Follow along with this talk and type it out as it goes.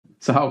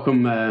So how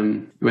come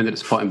you ended up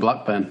supporting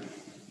Blackburn?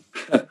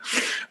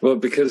 Well,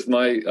 because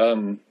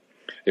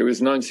it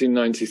was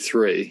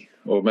 1993,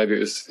 or maybe it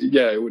was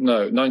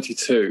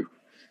 92,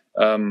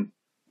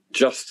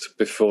 just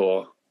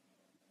before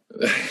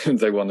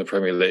they won the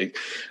Premier League,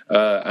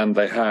 and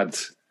they had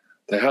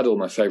all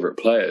my favourite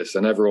players,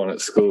 and everyone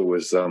at school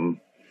was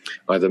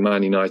either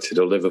Man United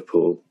or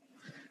Liverpool,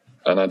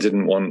 and I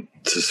didn't want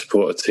to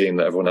support a team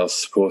that everyone else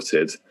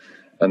supported,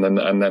 and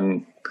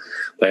then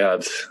they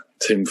had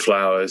Tim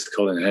Flowers,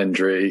 Colin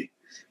Hendry.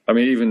 I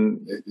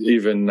mean,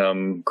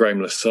 even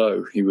Graham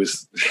Lasso, he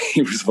was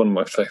one of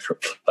my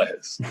favourite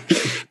players.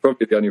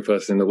 Probably the only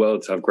person in the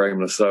world to have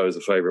Graham Lasso as a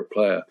favourite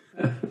player.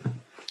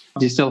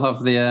 Do you still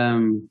have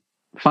the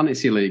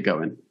fantasy league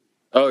going?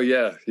 Oh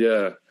yeah.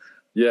 I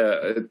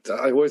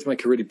always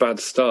make a really bad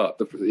start.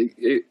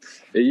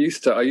 I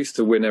used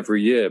to win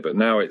every year, but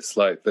now it's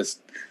like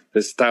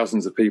there's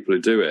thousands of people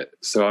who do it.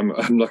 So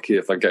I'm lucky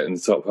if I get in the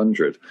top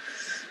 100.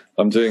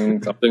 I'm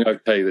doing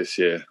okay this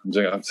year.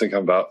 I think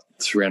I'm about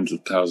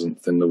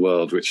 300,000th in the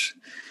world, which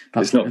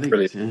is not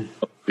really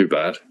not too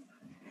bad.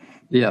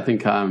 Yeah, I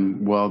think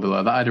I'm well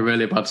below that. I had a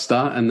really bad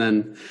start, and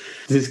then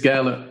this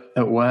girl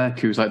at work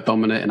who was like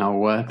dominating our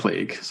work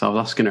league. So I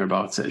was asking her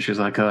about it. She was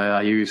like,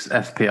 I use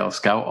FPL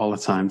Scout all the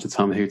time to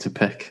tell me who to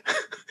pick.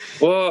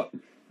 What?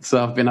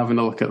 So I've been having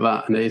a look at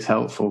that, and it is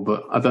helpful,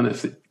 but I don't know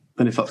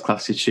if that's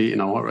classed as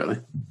cheating or what, really.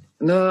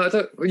 No, I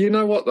don't. You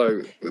know what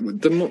though?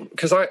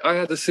 Because I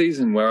had a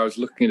season where I was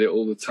looking at it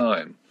all the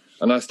time,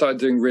 and I started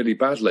doing really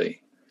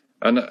badly,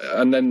 and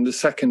then the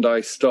second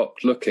I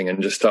stopped looking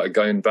and just started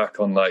going back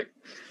on, like,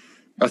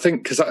 I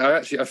think because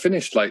I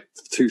finished like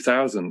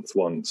 2000th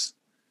once.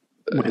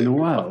 What in the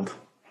world?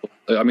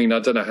 I mean, I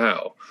don't know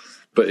how,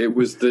 but it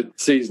was the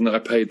season that I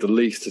paid the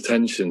least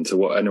attention to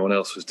what anyone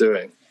else was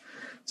doing.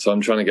 So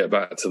I'm trying to get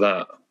back to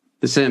that.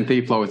 The same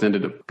people always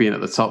ended up being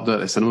at the top,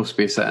 don't they? So there must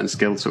be a certain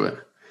skill to it.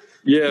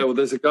 Yeah, well,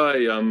 there's a guy,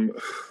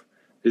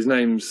 his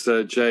name's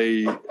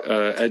Jay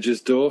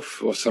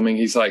Edgersdorf or something.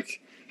 He's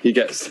like, he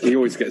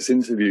always gets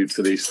interviewed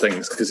for these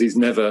things because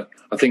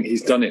I think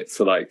he's done it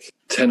for like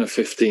 10 or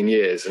 15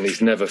 years and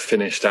he's never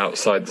finished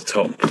outside the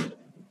top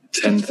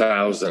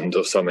 10,000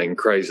 or something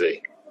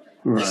crazy.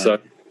 Right. So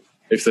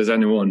if there's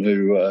anyone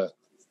who,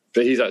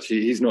 but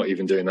he's not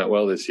even doing that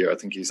well this year. I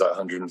think he's like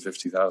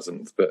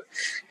 150,000. But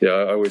yeah,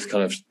 I always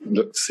kind of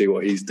look to see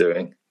what he's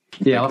doing.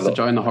 Yeah, I'll have to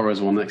join the Horrors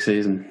one next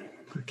season.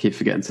 I keep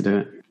forgetting to do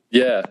it.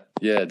 Yeah,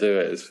 do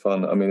it. It's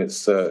fun. I mean,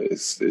 it's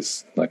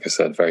like I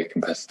said, very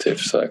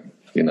competitive. So,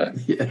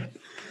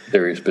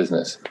 serious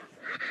business.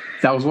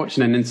 I was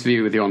watching an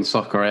interview with you on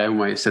Soccer AM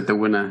where you said the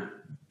winner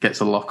gets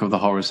a lock of the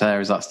Horrors'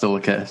 hair. Is that still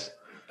the case?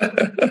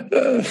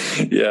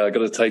 Yeah, I got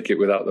to take it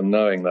without them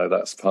knowing, though.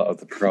 That's part of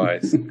the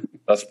prize.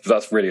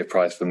 That's really a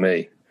prize for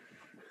me,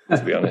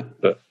 to be honest.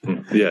 But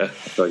yeah,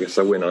 so I guess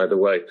I win either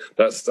way.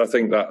 I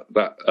think that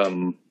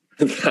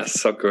that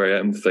Soccer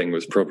AM thing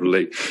was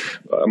probably,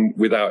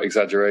 without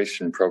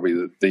exaggeration,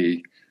 probably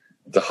the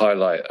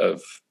highlight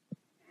of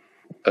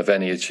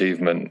any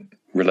achievement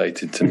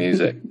related to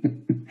music.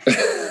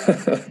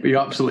 You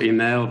absolutely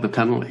nailed the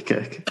penalty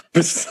kick. I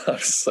was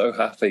so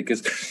happy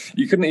because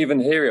you couldn't even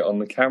hear it on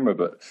the camera,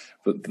 but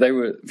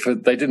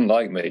they didn't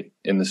like me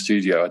in the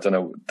studio. I don't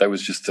know. There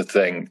was just a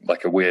thing,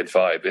 like a weird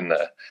vibe in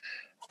there.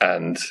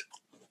 And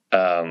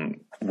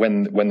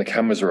when the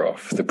cameras were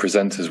off, the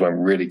presenters went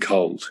really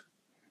cold,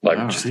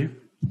 just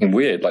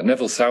weird. Like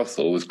Neville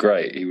Southall was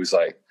great. He was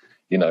like,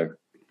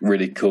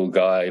 really cool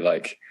guy.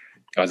 Like,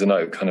 I don't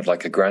know, kind of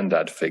like a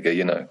granddad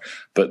figure,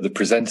 But the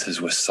presenters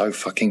were so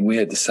fucking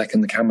weird. The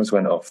second the cameras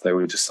went off, they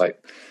were just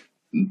like,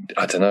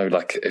 I don't know,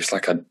 like it's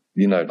like I'd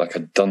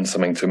done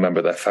something to a member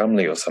of their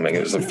family or something.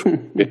 It was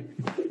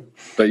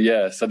but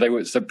yeah, so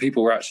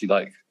people were actually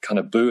like kind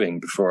of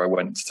booing before I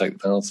went to take the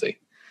penalty.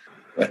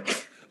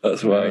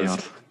 That's why I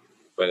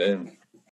went in.